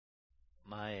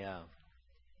My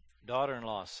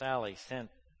daughter-in-law, Sally, sent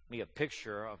me a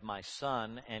picture of my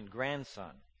son and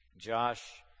grandson, Josh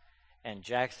and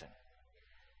Jackson.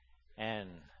 And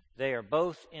they are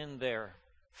both in their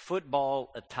football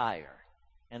attire.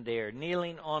 And they are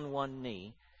kneeling on one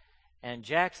knee. And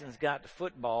Jackson's got the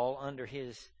football under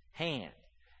his hand.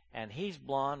 And he's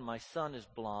blonde, my son is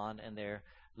blonde, and they're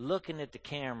looking at the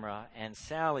camera. And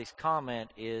Sally's comment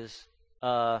is,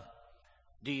 do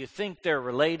you think they're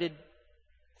related?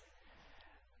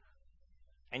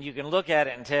 And you can look at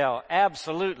it and tell,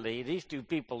 absolutely, these two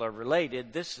people are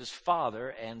related. This is father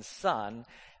and son.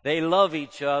 They love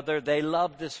each other. They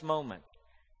love this moment.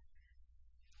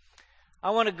 I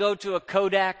want to go to a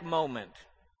Kodak moment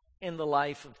in the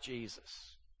life of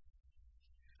Jesus.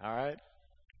 All right?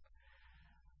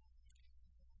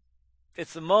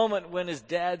 It's the moment when his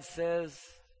dad says,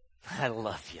 I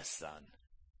love you, son.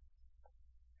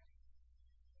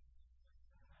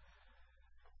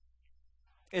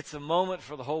 It's a moment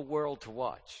for the whole world to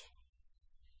watch.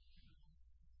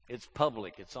 It's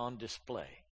public. It's on display.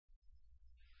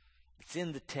 It's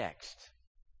in the text.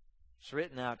 It's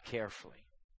written out carefully.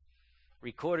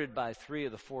 Recorded by 3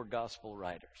 of the 4 gospel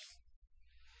writers.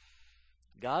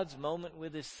 God's moment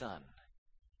with his son.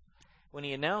 When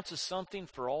he announces something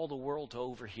for all the world to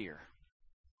overhear.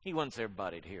 He wants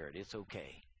everybody to hear it. It's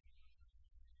okay.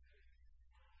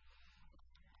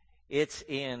 It's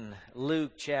in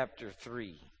Luke chapter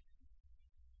 3.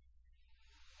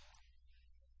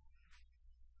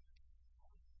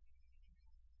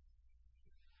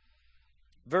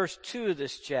 Verse 2 of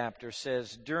this chapter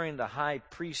says, during the high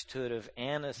priesthood of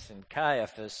Annas and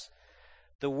Caiaphas,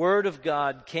 the word of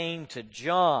God came to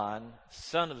John,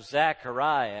 son of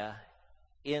Zechariah,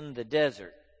 in the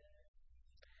desert.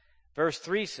 Verse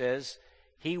 3 says,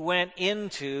 he went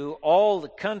into all the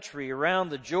country around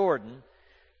the Jordan,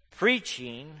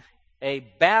 preaching a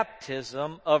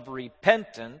baptism of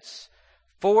repentance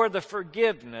for the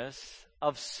forgiveness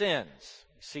of sins.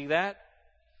 See that?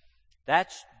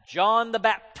 That's John the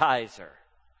Baptizer,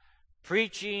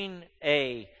 preaching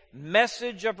a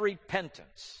message of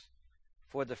repentance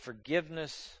for the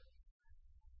forgiveness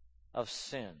of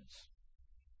sins.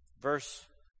 Verse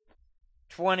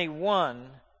 21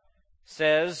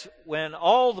 says, when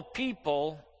all the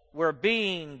people were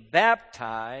being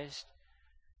baptized,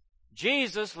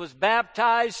 Jesus was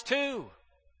baptized too.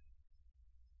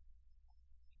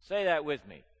 Say that with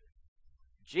me.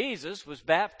 Jesus was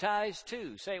baptized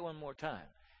too. Say it one more time.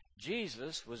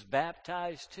 Jesus was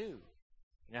baptized too.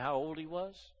 You know how old he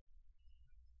was?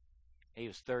 He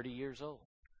was 30 years old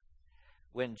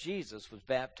when Jesus was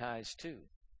baptized too.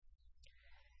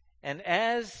 And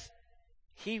as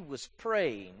he was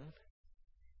praying,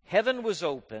 heaven was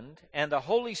opened, and the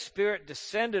Holy Spirit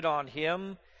descended on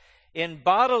him in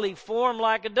bodily form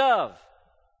like a dove.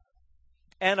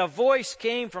 And a voice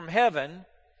came from heaven,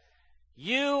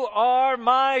 you are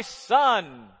my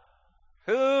son,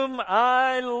 whom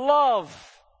I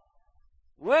love.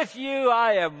 With you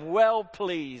I am well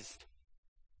pleased.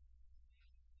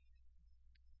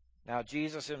 Now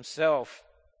Jesus himself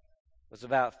was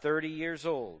about 30 years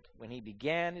old when he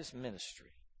began his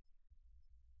ministry.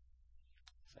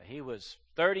 So he was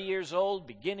 30 years old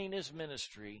beginning his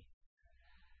ministry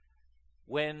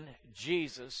when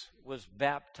Jesus was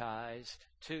baptized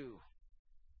too.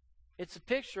 It's a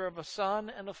picture of a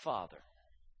son and a father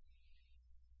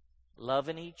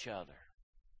loving each other,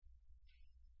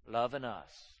 loving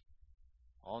us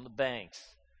on the banks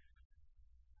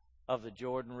of the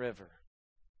Jordan River.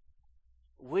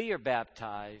 We are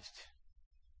baptized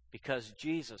because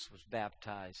Jesus was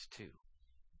baptized too.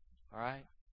 All right?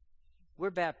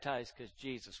 We're baptized because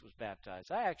Jesus was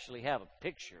baptized. I actually have a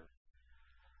picture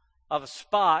of a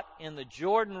spot in the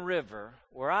Jordan River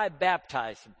where I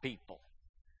baptized some people.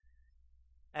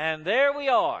 And there we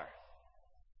are.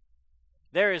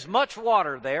 There is much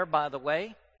water there, by the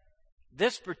way.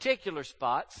 This particular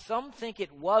spot, some think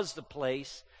it was the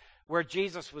place where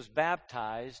Jesus was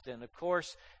baptized. And of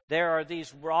course, there are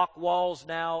these rock walls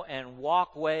now and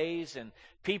walkways, and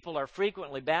people are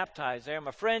frequently baptized there.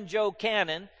 My friend Joe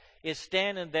Cannon is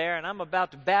standing there, and I'm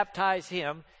about to baptize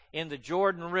him in the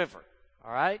Jordan River.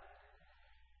 All right?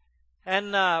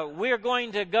 And we're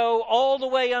going to go all the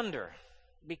way under.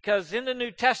 Because in the New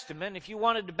Testament, if you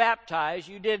wanted to baptize,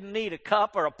 you didn't need a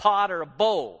cup or a pot or a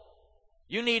bowl.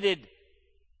 You needed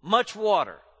much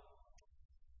water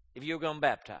if you were going to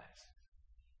baptize.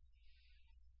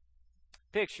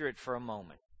 Picture it for a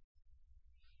moment.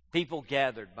 People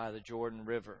gathered by the Jordan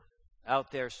River,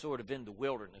 out there sort of in the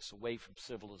wilderness, away from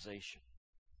civilization.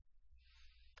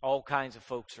 All kinds of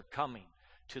folks are coming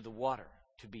to the water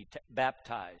to be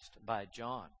baptized by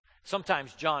John.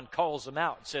 Sometimes John calls them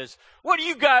out and says, "What are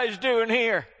you guys doing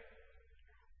here?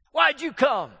 Why'd you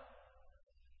come?"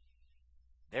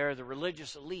 They're the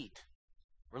religious elite,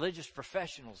 religious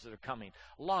professionals that are coming.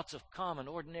 Lots of common,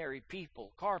 ordinary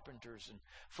people, carpenters and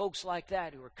folks like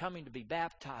that who are coming to be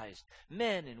baptized.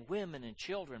 Men and women and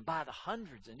children by the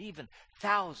hundreds and even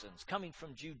thousands coming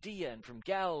from Judea and from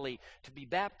Galilee to be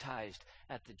baptized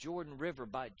at the Jordan River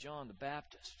by John the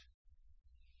Baptist.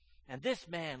 And this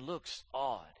man looks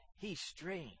odd. He's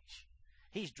strange.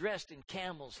 He's dressed in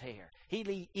camel's hair.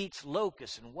 He eats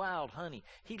locusts and wild honey.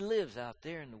 He lives out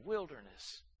there in the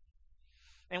wilderness.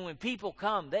 And when people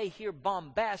come, they hear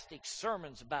bombastic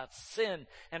sermons about sin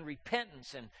and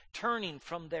repentance and turning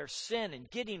from their sin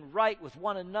and getting right with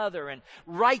one another and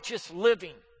righteous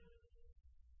living.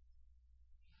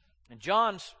 And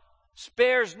John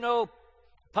spares no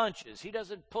punches. He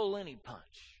doesn't pull any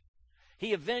punch.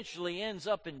 He eventually ends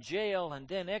up in jail and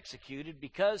then executed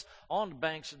because on the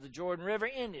banks of the Jordan River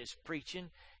in his preaching,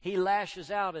 he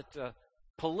lashes out at the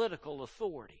political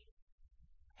authority,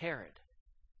 Herod.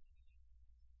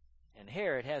 And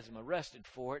Herod has him arrested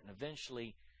for it, and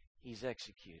eventually he's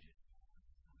executed.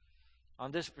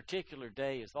 On this particular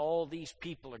day, as all these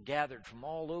people are gathered from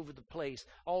all over the place,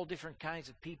 all different kinds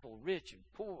of people, rich and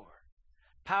poor,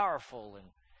 powerful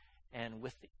and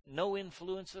with no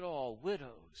influence at all,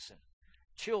 widows and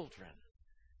children,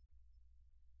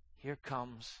 here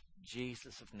comes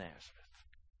Jesus of Nazareth.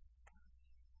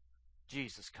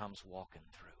 Jesus comes walking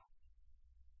through.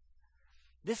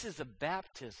 This is a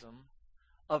baptism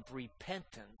of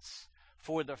repentance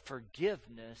for the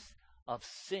forgiveness of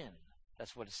sin.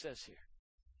 That's what it says here.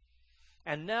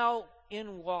 And now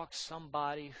in walks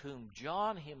somebody whom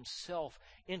John himself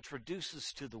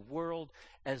introduces to the world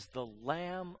as the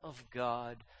Lamb of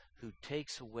God who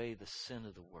takes away the sin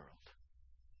of the world.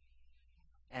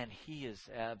 And he is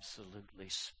absolutely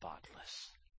spotless.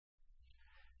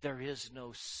 There is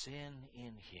no sin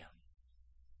in him.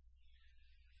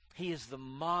 He is the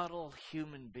model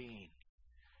human being.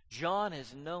 John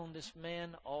has known this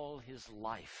man all his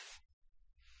life.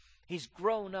 He's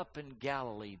grown up in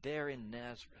Galilee, there in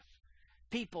Nazareth.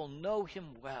 People know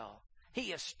him well.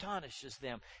 He astonishes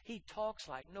them. He talks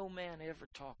like no man ever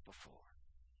talked before.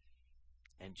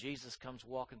 And Jesus comes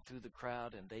walking through the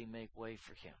crowd, and they make way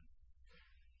for him.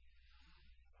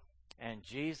 And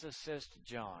Jesus says to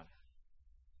John,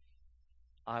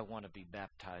 "I want to be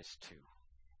baptized too."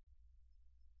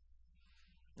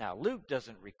 Now, Luke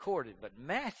doesn't record it, but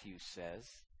Matthew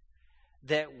says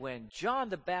that when John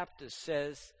the Baptist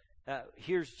says,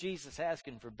 here's Jesus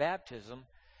asking for baptism,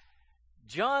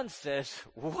 John says,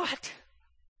 "What?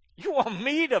 You want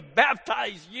me to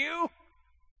baptize you?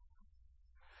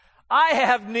 I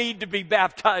have need to be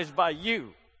baptized by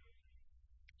you."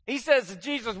 He says to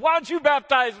Jesus, "Why don't you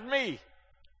baptize me?"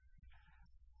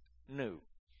 No.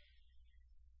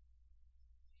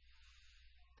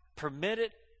 Permit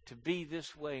it to be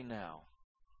this way now,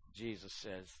 Jesus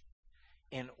says,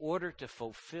 in order to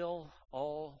fulfill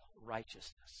all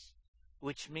righteousness.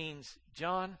 Which means,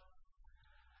 John,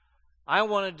 I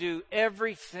want to do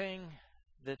everything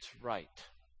that's right.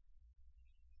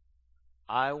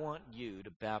 I want you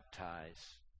to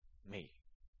baptize me.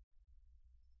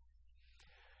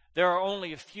 There are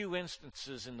only a few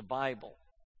instances in the Bible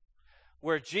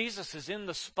where Jesus is in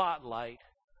the spotlight,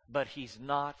 but he's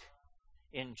not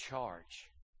in charge.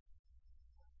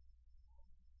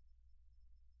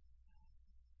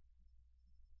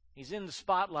 He's in the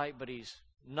spotlight, but he's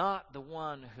not the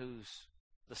one who's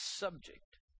the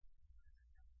subject.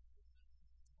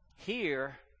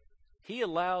 Here, he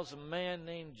allows a man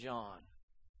named John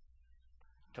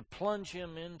to plunge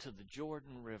him into the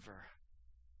Jordan River.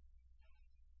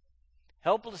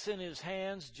 Helpless in his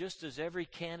hands, just as every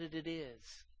candidate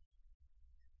is.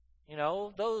 You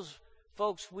know, those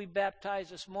folks we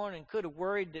baptized this morning could have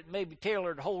worried that maybe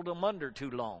Taylor'd hold them under too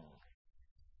long.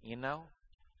 You know?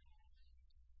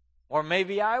 Or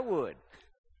maybe I would.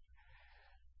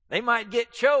 They might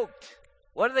get choked.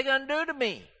 What are they going to do to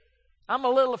me? I'm a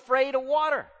little afraid of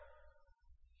water.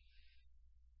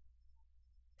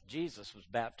 Jesus was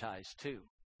baptized too.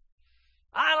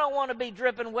 I don't want to be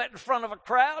dripping wet in front of a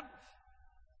crowd.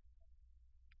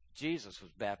 Jesus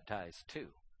was baptized too.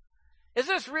 Is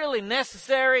this really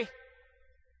necessary?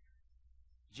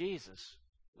 Jesus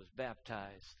was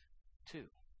baptized too.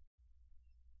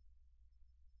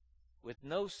 With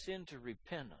no sin to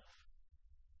repent of,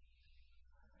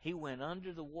 he went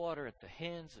under the water at the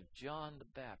hands of John the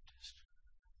Baptist.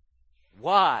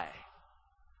 Why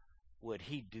would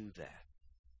he do that?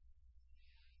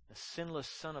 The sinless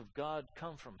Son of God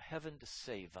come from heaven to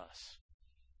save us.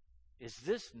 Is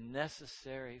this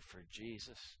necessary for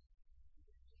Jesus?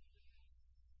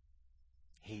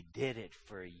 He did it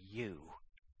for you.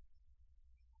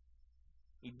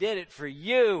 He did it for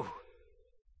you.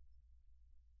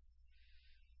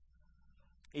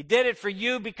 He did it for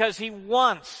you because He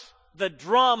wants the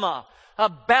drama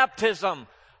of baptism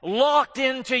locked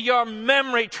into your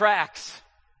memory tracks.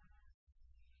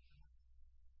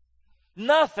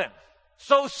 Nothing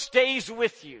so stays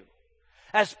with you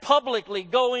as publicly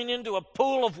going into a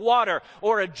pool of water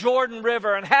or a Jordan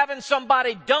River and having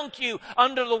somebody dunk you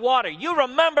under the water. You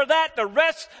remember that the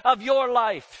rest of your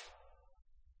life.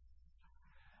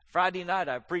 Friday night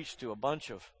I preached to a bunch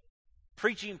of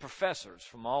preaching professors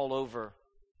from all over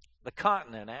the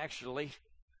continent, actually.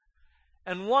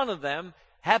 And one of them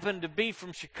happened to be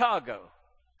from Chicago,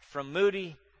 from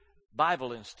Moody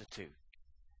Bible Institute.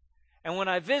 And when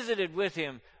I visited with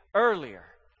him earlier,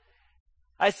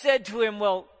 I said to him,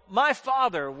 well, my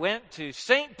father went to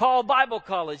St. Paul Bible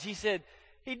College. He said,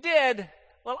 he did.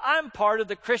 Well, I'm part of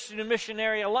the Christian and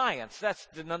Missionary Alliance. That's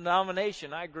the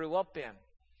denomination I grew up in.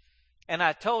 And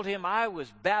I told him I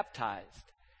was baptized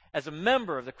as a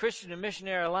member of the Christian and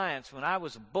Missionary Alliance when I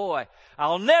was a boy.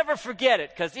 I'll never forget it,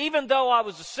 because even though I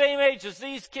was the same age as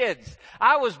these kids,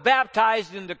 I was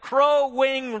baptized in the Crow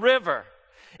Wing River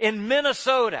in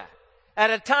Minnesota at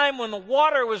a time when the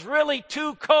water was really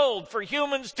too cold for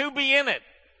humans to be in it.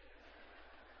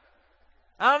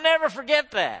 I'll never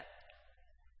forget that.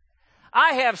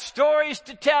 I have stories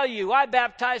to tell you. I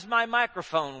baptized my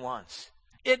microphone once.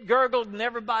 It gurgled and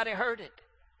everybody heard it.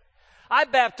 I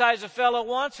baptized a fellow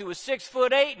once who was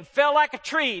 6'8" and fell like a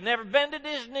tree, never bended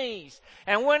his knees.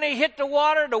 And when he hit the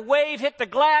water, the wave hit the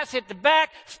glass, hit the back,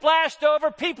 splashed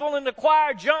over. People in the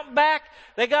choir jumped back.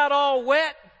 They got all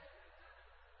wet.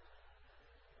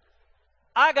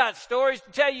 I got stories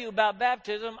to tell you about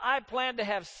baptism. I planned to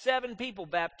have 7 people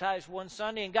baptized one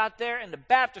Sunday and got there, and the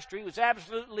baptistry was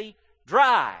absolutely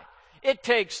dry. It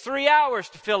takes 3 hours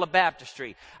to fill a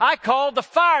baptistry. I called the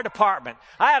fire department.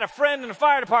 I had a friend in the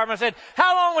fire department. I said,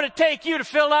 how long would it take you to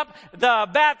fill up the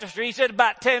baptistry? He said,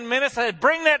 about 10 minutes. I said,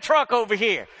 bring that truck over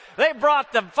here. They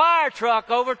brought the fire truck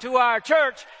over to our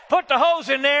church, put the hose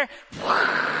in there.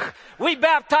 We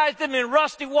baptized them in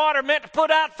rusty water meant to put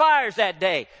out fires that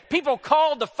day. People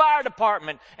called the fire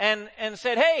department and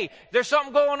said, hey, there's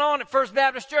something going on at First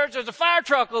Baptist Church. There's a fire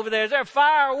truck over there. Is there a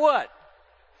fire or what?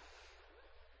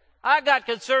 I got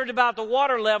concerned about the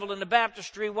water level in the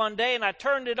baptistry one day, and I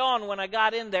turned it on when I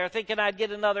got in there, thinking I'd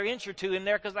get another inch or two in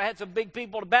there because I had some big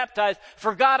people to baptize.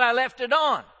 Forgot I left it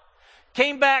on.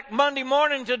 Came back Monday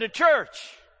morning to the church.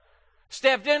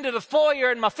 Stepped into the foyer,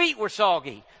 and my feet were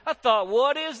soggy. I thought,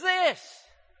 what is this?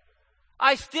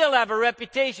 I still have a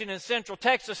reputation in Central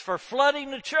Texas for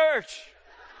flooding the church.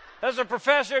 There's a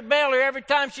professor at Baylor. Every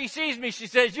time she sees me, she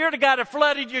says, you're the guy that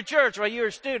flooded your church while you were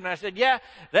a student. I said, yeah,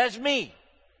 that's me.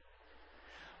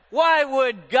 Why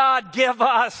would God give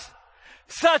us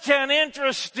such an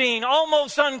interesting,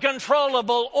 almost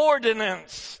uncontrollable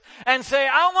ordinance and say,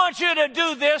 I want you to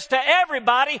do this to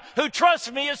everybody who trusts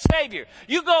me as Savior?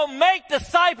 You go make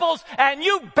disciples and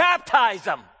you baptize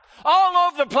them all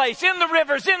over the place, in the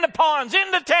rivers, in the ponds,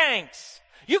 in the tanks.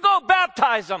 You go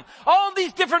baptize them. All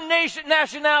these different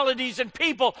nationalities and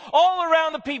people all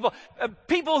around the people.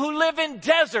 People who live in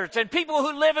deserts and people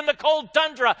who live in the cold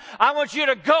tundra. I want you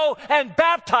to go and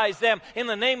baptize them in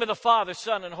the name of the Father,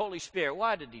 Son, and Holy Spirit.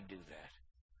 Why did He do that?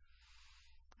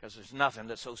 Because there's nothing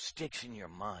that so sticks in your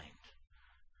mind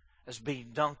as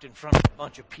being dunked in front of a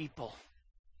bunch of people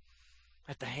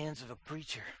at the hands of a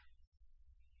preacher.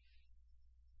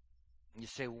 And you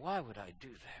say, why would I do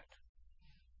that?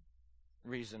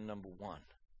 Reason number 1.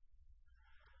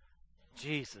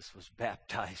 Jesus was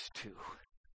baptized too.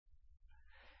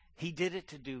 He did it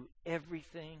to do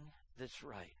everything that's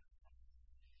right.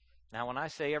 Now, when I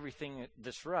say everything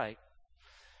that's right,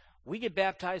 we get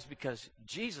baptized because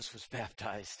Jesus was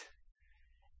baptized.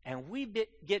 And we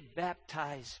get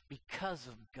baptized because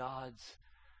of God's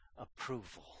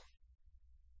approval.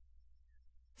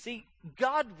 See,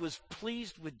 God was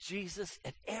pleased with Jesus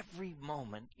at every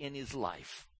moment in His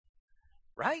life.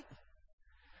 Right?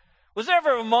 Was there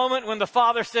ever a moment when the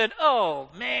Father said, oh,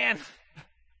 man,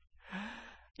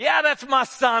 yeah, that's my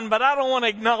son, but I don't want to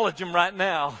acknowledge him right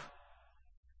now?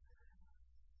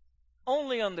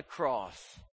 Only on the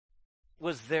cross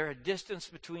was there a distance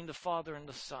between the Father and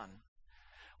the Son,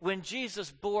 when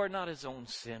Jesus bore not His own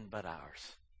sin, but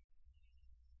ours.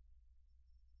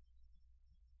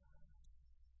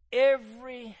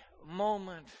 Every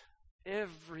moment,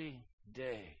 every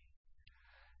day,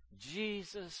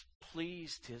 Jesus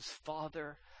pleased His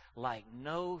Father like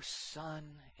no son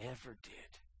ever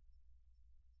did.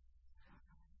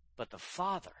 But the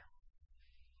Father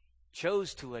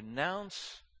chose to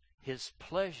announce His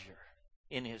pleasure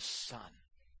in His Son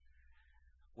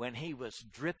when He was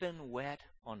dripping wet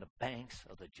on the banks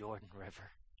of the Jordan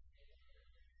River.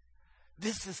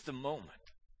 This is the moment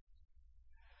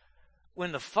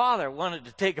when the Father wanted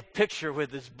to take a picture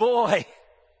with His boy.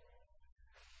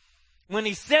 When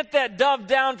He sent that dove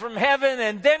down from heaven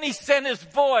and then He sent His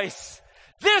voice.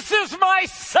 This is my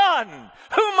Son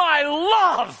whom I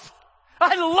love.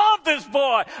 I love this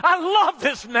boy. I love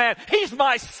this man. He's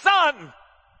my Son.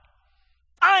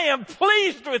 I am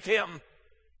pleased with him.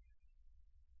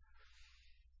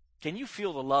 Can you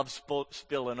feel the love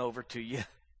spilling over to you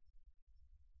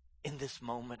in this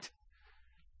moment?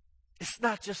 It's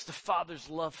not just the Father's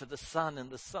love for the Son and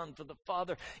the Son for the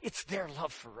Father. It's their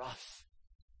love for us.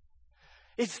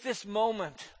 It's this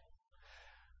moment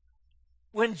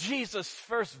when Jesus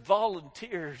first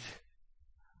volunteered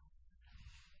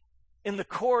in the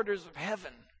corridors of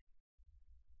heaven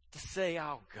to say,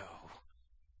 I'll go.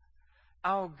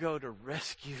 I'll go to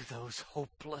rescue those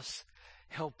hopeless,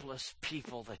 helpless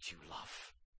people that you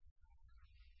love.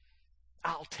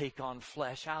 I'll take on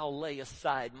flesh. I'll lay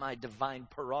aside my divine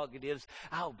prerogatives.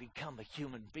 I'll become a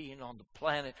human being on the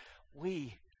planet.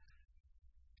 We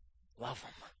love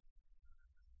Him.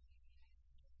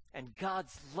 And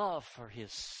God's love for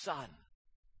His Son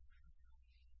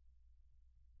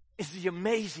is the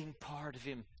amazing part of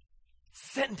Him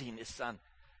sending His Son.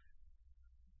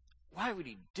 Why would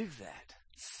He do that?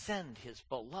 Send His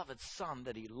beloved Son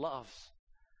that He loves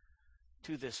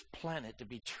to this planet to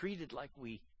be treated like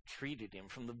we treated Him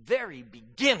from the very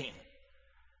beginning.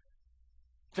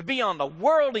 To be on the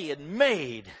world He had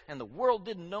made, and the world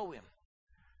didn't know Him.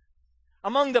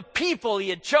 Among the people He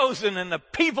had chosen, and the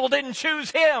people didn't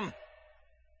choose Him.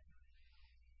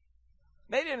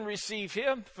 They didn't receive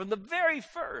Him from the very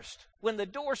first, when the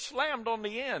door slammed on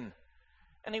the inn,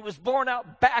 and He was born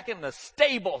out back in the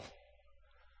stable.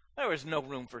 There was no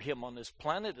room for Him on this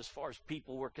planet as far as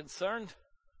people were concerned.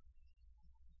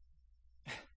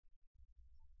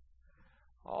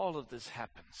 All of this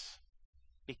happens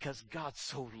because God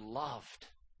so loved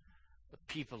the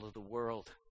people of the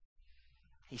world.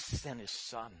 He sent His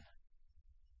Son.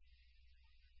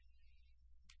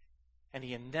 And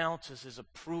He announces His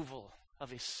approval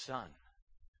of His Son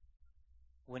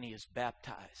when He is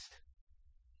baptized.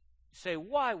 You say,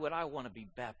 why would I want to be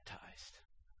baptized?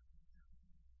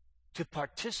 To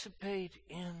participate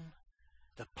in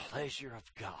the pleasure of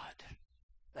God.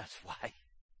 That's why.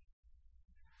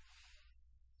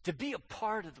 To be a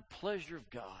part of the pleasure of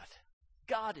God.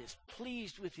 God is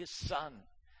pleased with His Son,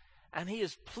 and He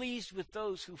is pleased with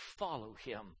those who follow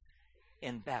Him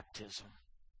in baptism.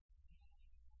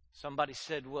 Somebody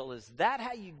said, well, is that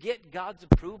how you get God's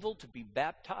approval to be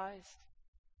baptized?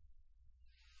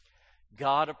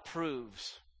 God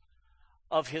approves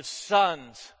of His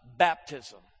Son's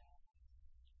baptism.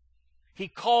 He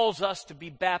calls us to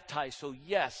be baptized, so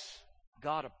yes,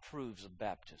 God approves of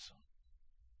baptism.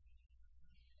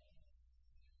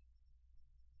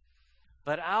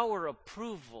 But our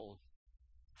approval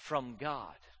from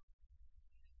God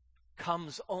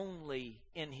comes only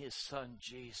in His Son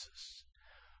Jesus,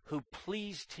 who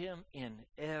pleased Him in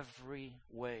every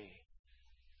way.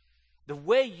 The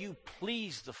way you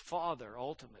please the Father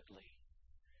ultimately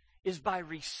is by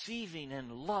receiving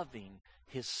and loving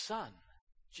His Son,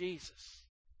 Jesus.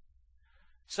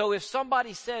 So if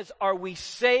somebody says, are we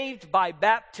saved by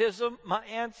baptism? My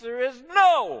answer is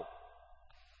no.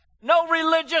 No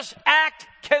religious act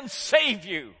can save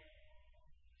you.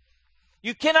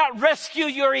 You cannot rescue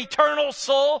your eternal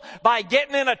soul by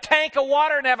getting in a tank of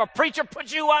water and have a preacher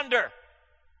put you under.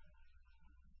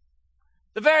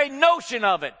 The very notion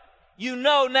of it, you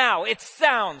know now, it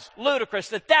sounds ludicrous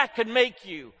that could make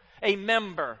you a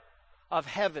member of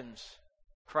heaven's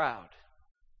crowd.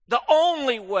 The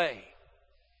only way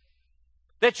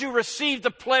that you receive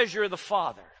the pleasure of the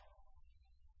Father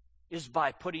is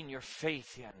by putting your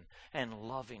faith in and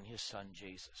loving His Son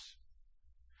Jesus.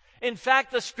 In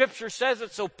fact, the Scripture says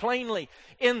it so plainly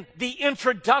in the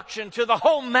introduction to the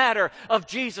whole matter of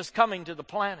Jesus coming to the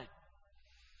planet.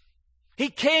 He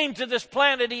came to this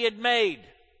planet He had made,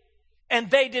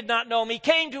 and they did not know Him. He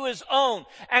came to His own,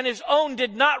 and His own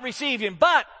did not receive Him.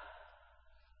 But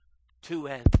to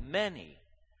as many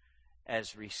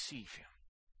as receive Him,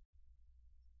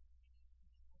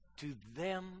 to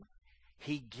them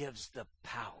He gives the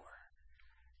power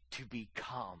to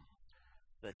become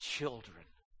the children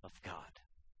of God.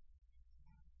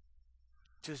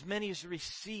 To as many as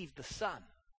receive the Son,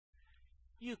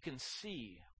 you can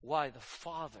see why the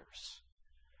Father's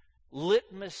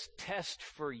litmus test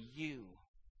for you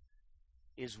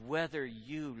is whether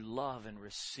you love and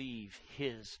receive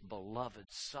His beloved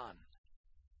Son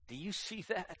Do you see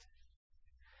that?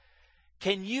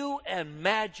 Can you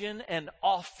imagine an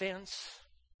offense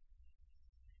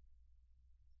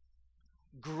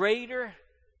greater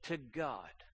to God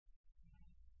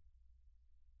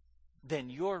than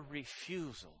your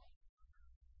refusal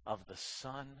of the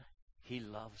Son He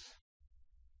loves?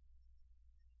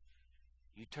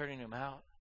 You turning Him out?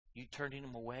 You turning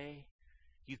Him away?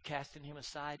 You casting Him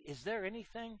aside? Is there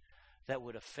anything that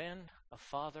would offend a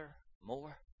father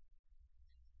more?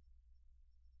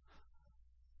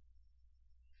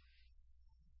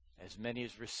 As many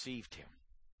as received Him.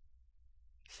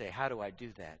 Say, how do I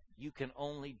do that? You can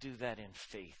only do that in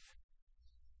faith.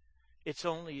 It's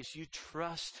only as you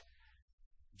trust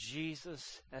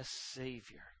Jesus as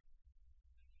Savior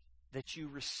that you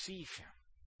receive Him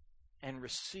and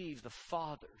receive the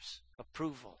Father's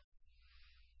approval.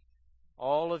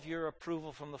 All of your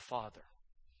approval from the Father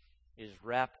is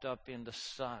wrapped up in the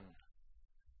Son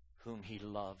whom He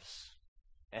loves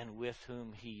and with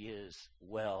whom He is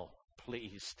well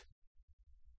pleased.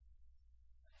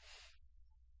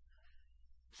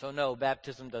 So no,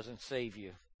 baptism doesn't save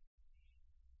you.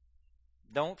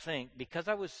 Don't think, because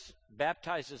I was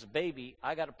baptized as a baby,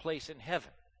 I got a place in heaven.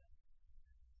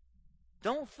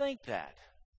 Don't think that.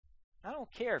 I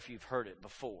don't care if you've heard it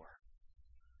before.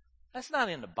 That's not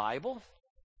in the Bible.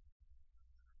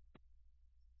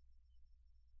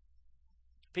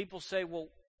 People say, well,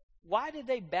 why did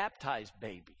they baptize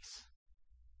babies?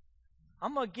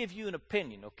 I'm going to give you an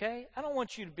opinion, okay? I don't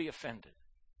want you to be offended.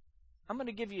 I'm going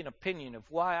to give you an opinion of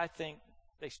why I think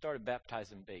they started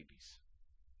baptizing babies.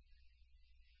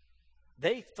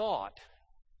 They thought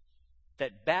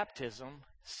that baptism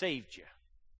saved you.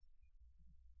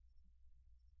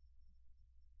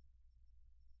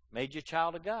 Made you a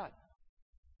child of God.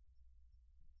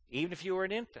 Even if you were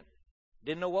an infant,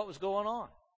 didn't know what was going on.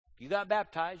 If you got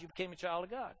baptized, you became a child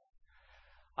of God.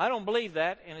 I don't believe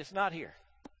that, and it's not here.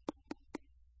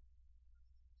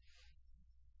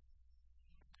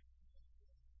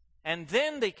 And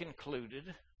then they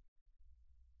concluded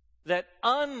that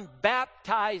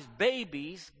unbaptized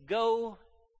babies go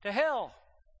to hell.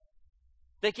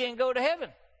 They can't go to heaven.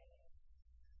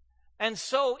 And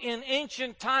so in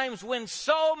ancient times, when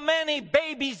so many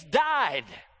babies died,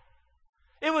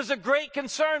 it was a great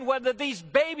concern whether these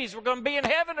babies were going to be in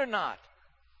heaven or not.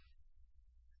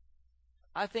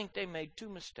 I think they made two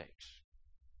mistakes.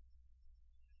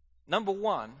 Number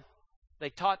one,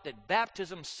 they taught that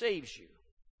baptism saves you.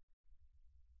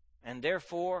 And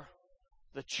therefore,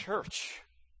 the church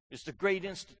is the great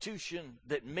institution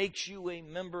that makes you a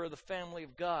member of the family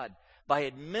of God by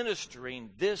administering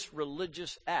this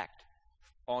religious act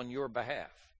on your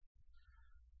behalf.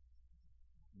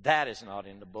 That is not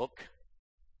in the book.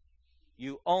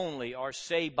 You only are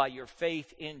saved by your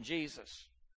faith in Jesus.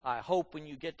 I hope when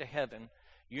you get to heaven,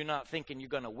 you're not thinking you're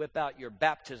going to whip out your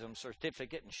baptism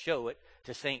certificate and show it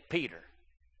to St. Peter.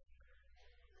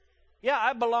 Yeah,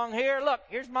 I belong here. Look,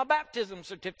 here's my baptism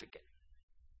certificate.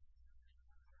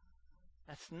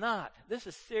 This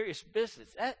is serious business.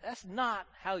 That's not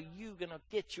how you're going to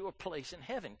get your place in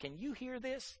heaven. Can you hear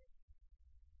this?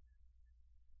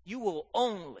 You will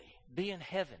only be in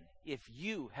heaven if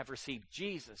you have received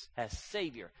Jesus as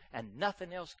Savior, and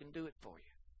nothing else can do it for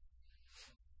you.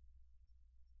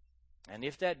 And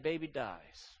if that baby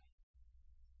dies,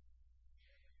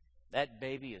 that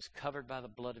baby is covered by the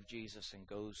blood of Jesus and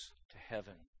goes to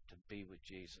heaven to be with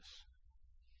Jesus.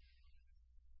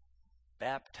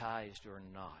 Baptized or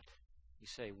not. You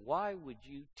say, why would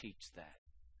you teach that?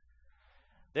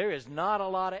 There is not a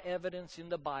lot of evidence in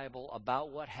the Bible about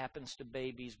what happens to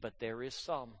babies, but there is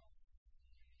some.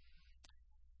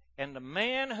 And the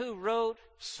man who wrote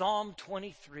Psalm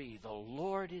 23, the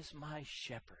Lord is my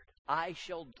shepherd, I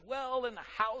shall dwell in the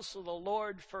house of the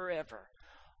Lord forever,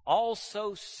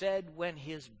 also said when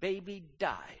his baby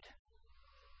died,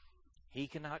 he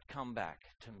cannot come back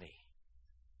to me,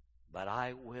 but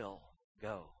I will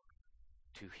go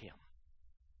to him.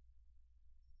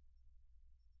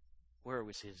 Where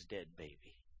was his dead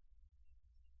baby?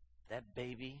 That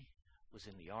baby was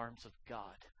in the arms of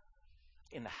God,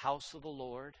 in the house of the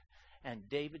Lord. And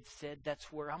David said,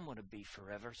 that's where I'm going to be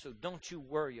forever. So don't you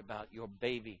worry about your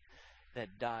baby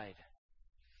that died.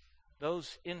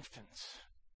 Those infants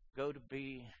go to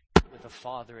be with the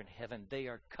Father in heaven. They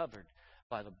are covered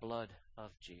by the blood of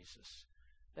Jesus.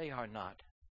 They are not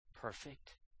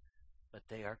perfect, but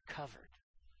they are covered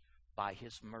by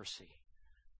his mercy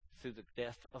through the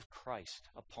death of Christ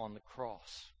upon the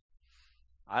cross.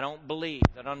 I don't believe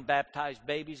that unbaptized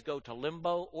babies go to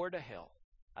limbo or to hell.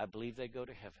 I believe they go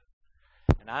to heaven.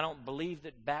 And I don't believe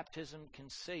that baptism can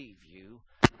save you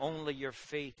Only your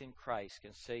faith in Christ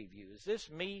can save you. Is this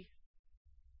me?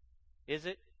 Is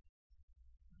it?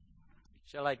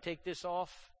 Shall I take this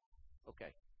off?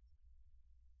 Okay.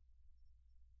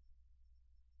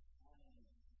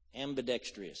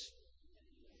 Ambidextrous.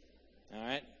 All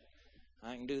right?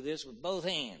 I can do this with both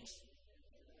hands.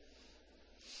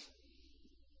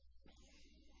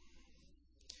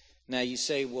 Now you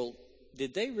say, well,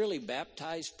 did they really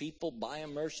baptize people by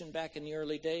immersion back in the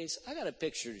early days? I got a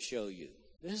picture to show you.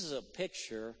 This is a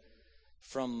picture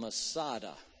from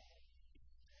Masada.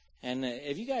 And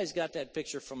have you guys got that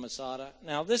picture from Masada?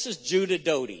 Now, this is Judah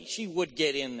Doty. She would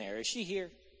get in there. Is she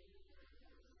here?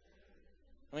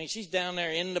 I mean, she's down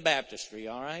there in the baptistry,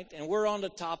 all right? And we're on the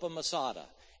top of Masada.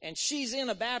 And she's in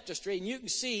a baptistry, and you can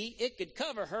see it could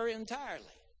cover her entirely.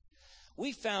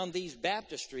 We found these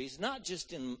baptistries not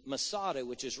just in Masada,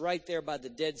 which is right there by the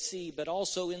Dead Sea, but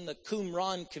also in the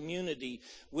Qumran community,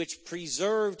 which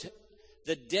preserved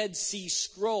the Dead Sea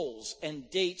Scrolls and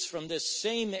dates from this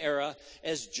same era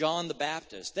as John the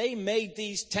Baptist. They made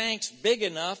these tanks big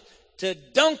enough to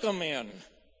dunk them in,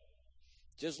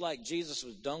 just like Jesus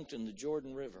was dunked in the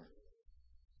Jordan River.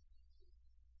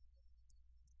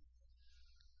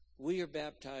 We are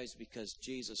baptized because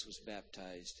Jesus was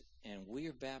baptized, and we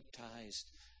are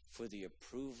baptized for the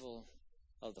approval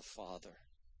of the Father.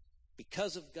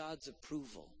 Because of God's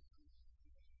approval.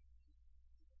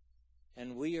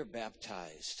 And we are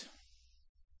baptized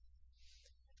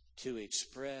to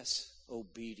express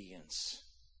obedience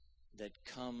that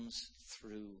comes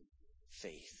through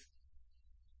faith.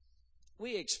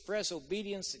 We express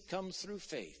obedience that comes through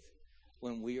faith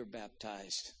when we are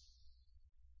baptized.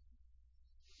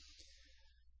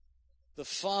 The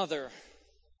Father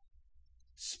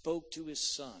spoke to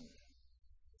his Son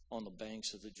on the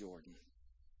banks of the Jordan.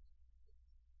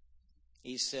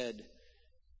 He said,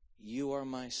 "You are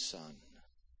my Son,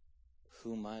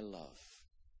 whom I love.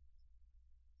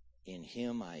 In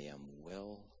him I am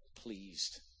well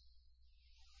pleased."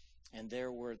 And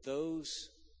there were those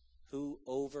who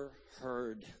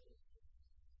overheard.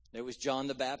 There was John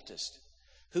the Baptist,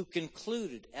 who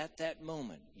concluded at that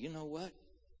moment, you know what?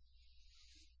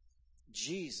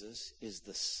 Jesus is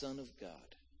the Son of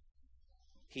God.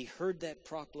 He heard that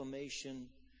proclamation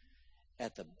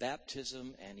at the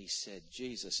baptism, and he said,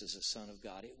 Jesus is the Son of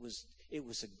God. It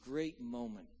was a great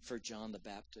moment for John the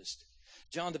Baptist.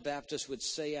 John the Baptist would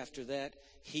say after that,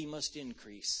 he must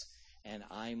increase, and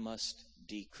I must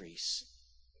decrease.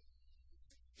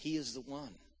 He is the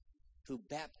one who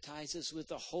baptizes with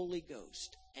the Holy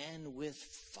Ghost and with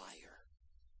fire.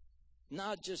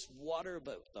 Not just water,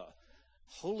 but the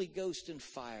Holy Ghost and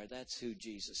fire. That's who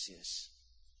Jesus is.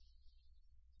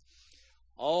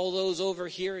 All those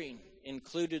overhearing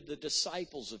included the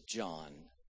disciples of John.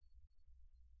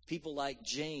 People like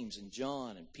James and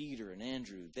John and Peter and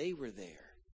Andrew. They were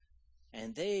there.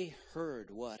 And they heard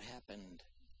what happened.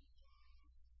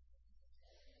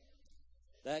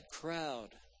 That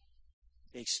crowd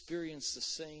experienced the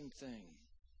same thing.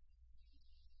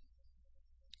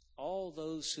 All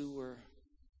those who were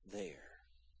there,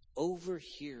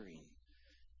 overhearing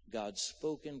God's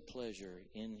spoken pleasure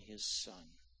in his Son,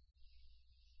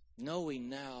 knowing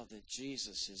now that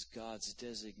Jesus is God's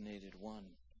designated one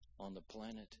on the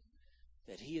planet,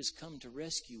 that he has come to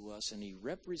rescue us and he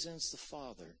represents the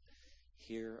Father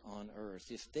here on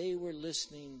earth. If they were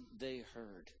listening, they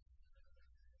heard.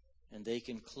 And they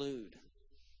conclude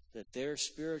that their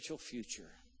spiritual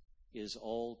future is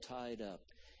all tied up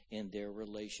in their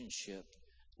relationship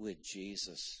with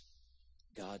Jesus,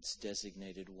 God's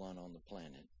designated one on the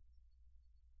planet.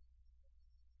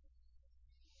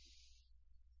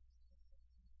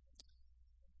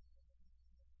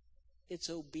 It's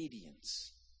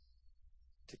obedience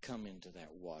to come into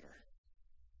that water.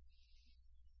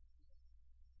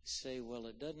 You say, well,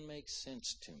 it doesn't make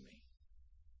sense to me.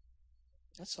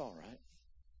 That's all right.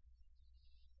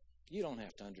 You don't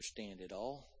have to understand it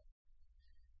all.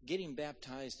 Getting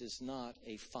baptized is not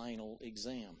a final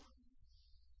exam.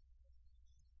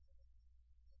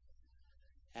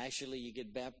 Actually, you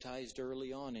get baptized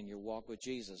early on in your walk with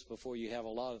Jesus before you have a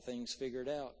lot of things figured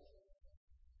out.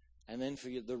 And then for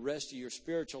the rest of your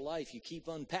spiritual life, you keep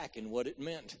unpacking what it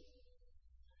meant.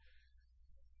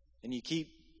 And you keep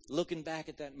looking back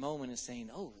at that moment and saying,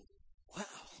 oh, wow,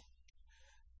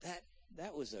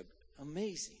 that was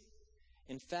amazing.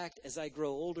 In fact, as I grow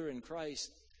older in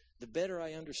Christ, the better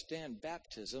I understand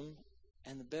baptism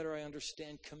and the better I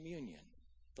understand communion,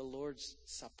 the Lord's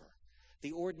Supper.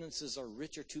 The ordinances are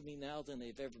richer to me now than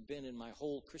they've ever been in my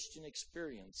whole Christian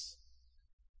experience.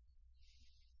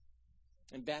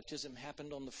 And baptism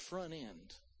happened on the front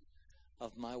end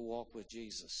of my walk with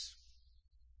Jesus.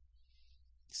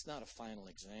 It's not a final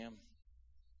exam.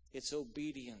 It's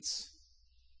obedience.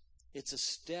 It's a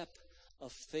step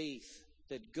of faith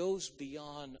that goes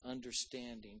beyond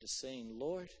understanding to saying,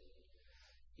 Lord,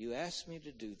 you asked me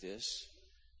to do this,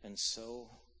 and so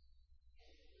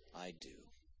I do.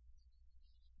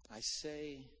 I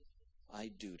say,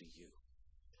 I do to you.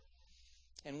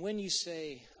 And when you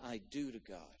say, I do to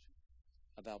God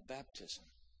about baptism,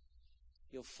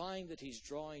 you'll find that He's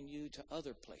drawing you to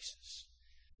other places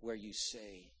where you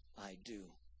say, I do.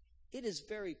 It is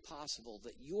very possible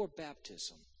that your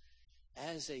baptism,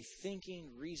 as a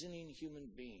thinking, reasoning human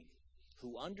being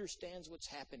who understands what's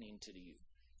happening to you,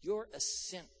 your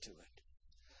assent to it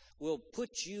will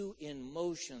put you in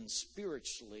motion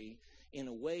spiritually in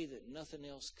a way that nothing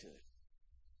else could.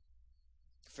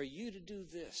 For you to do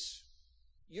this,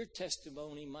 your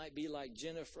testimony might be like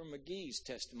Jennifer McGee's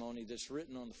testimony that's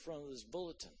written on the front of this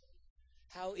bulletin.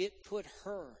 How it put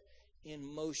her in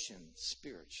motion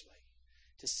spiritually.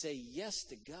 To say yes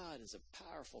to God is a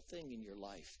powerful thing in your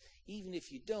life, even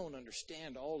if you don't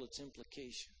understand all its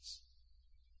implications.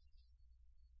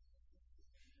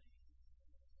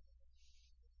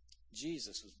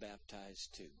 Jesus was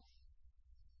baptized too.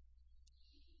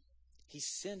 He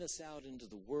sent us out into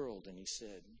the world and He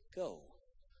said, go,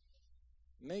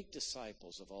 make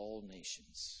disciples of all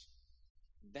nations,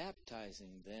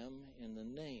 baptizing them in the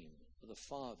name of the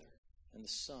Father and the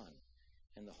Son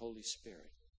and the Holy Spirit,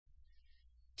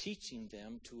 teaching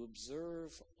them to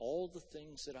observe all the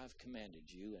things that I've commanded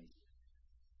you, and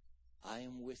I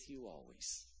am with you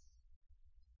always,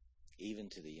 even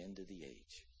to the end of the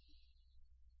age.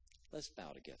 Let's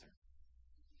bow together.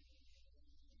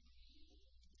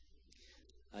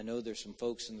 I know there's some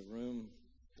folks in the room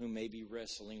who may be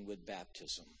wrestling with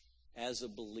baptism as a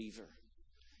believer.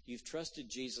 You've trusted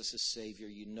Jesus as Savior.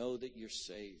 You know that you're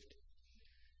saved,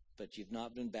 but you've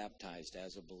not been baptized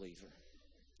as a believer.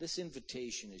 This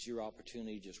invitation is your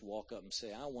opportunity to just walk up and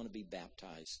say, I want to be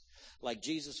baptized. Like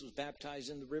Jesus was baptized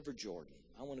in the River Jordan.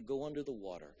 I want to go under the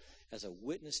water as a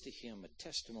witness to Him, a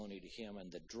testimony to Him,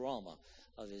 and the drama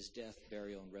of His death,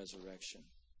 burial, and resurrection.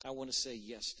 I want to say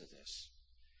yes to this.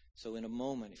 So in a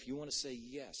moment, if you want to say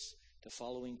yes to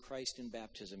following Christ in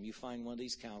baptism, you find one of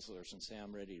these counselors and say,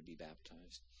 I'm ready to be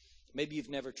baptized. Maybe you've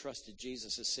never trusted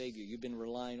Jesus as Savior. You've been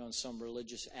relying on some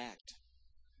religious act,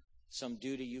 some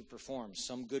duty you performed,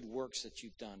 some good works that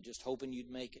you've done, just hoping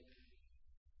you'd make it.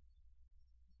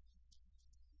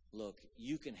 Look,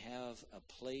 you can have a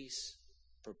place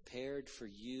prepared for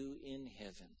you in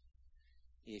heaven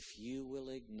if you will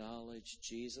acknowledge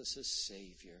Jesus as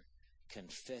Savior,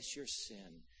 confess your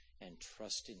sin, and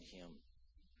trust in Him.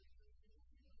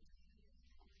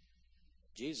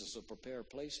 Jesus will prepare a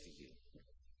place for you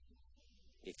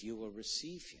if you will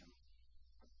receive Him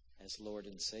as Lord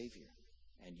and Savior.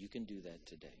 And you can do that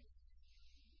today.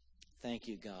 Thank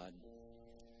you, God,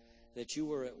 that you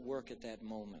were at work at that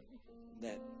moment,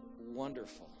 that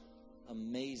wonderful,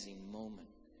 amazing moment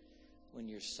when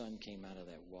your Son came out of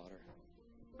that water.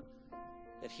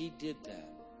 That He did that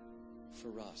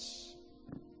for us.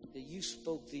 That you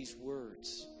spoke these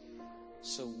words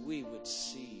so we would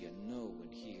see and know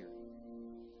and hear.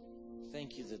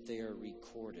 Thank you that they are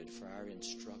recorded for our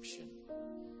instruction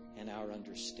and our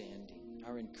understanding,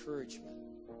 our encouragement.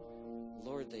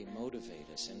 Lord, they motivate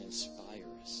us and inspire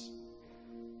us.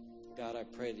 God, I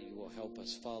pray that you will help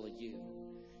us follow you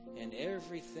in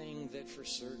everything that for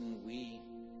certain we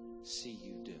see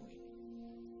you doing.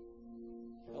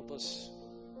 Help us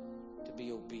to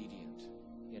be obedient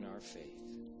in our faith.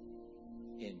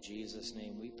 In Jesus'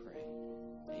 name we pray.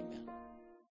 Amen.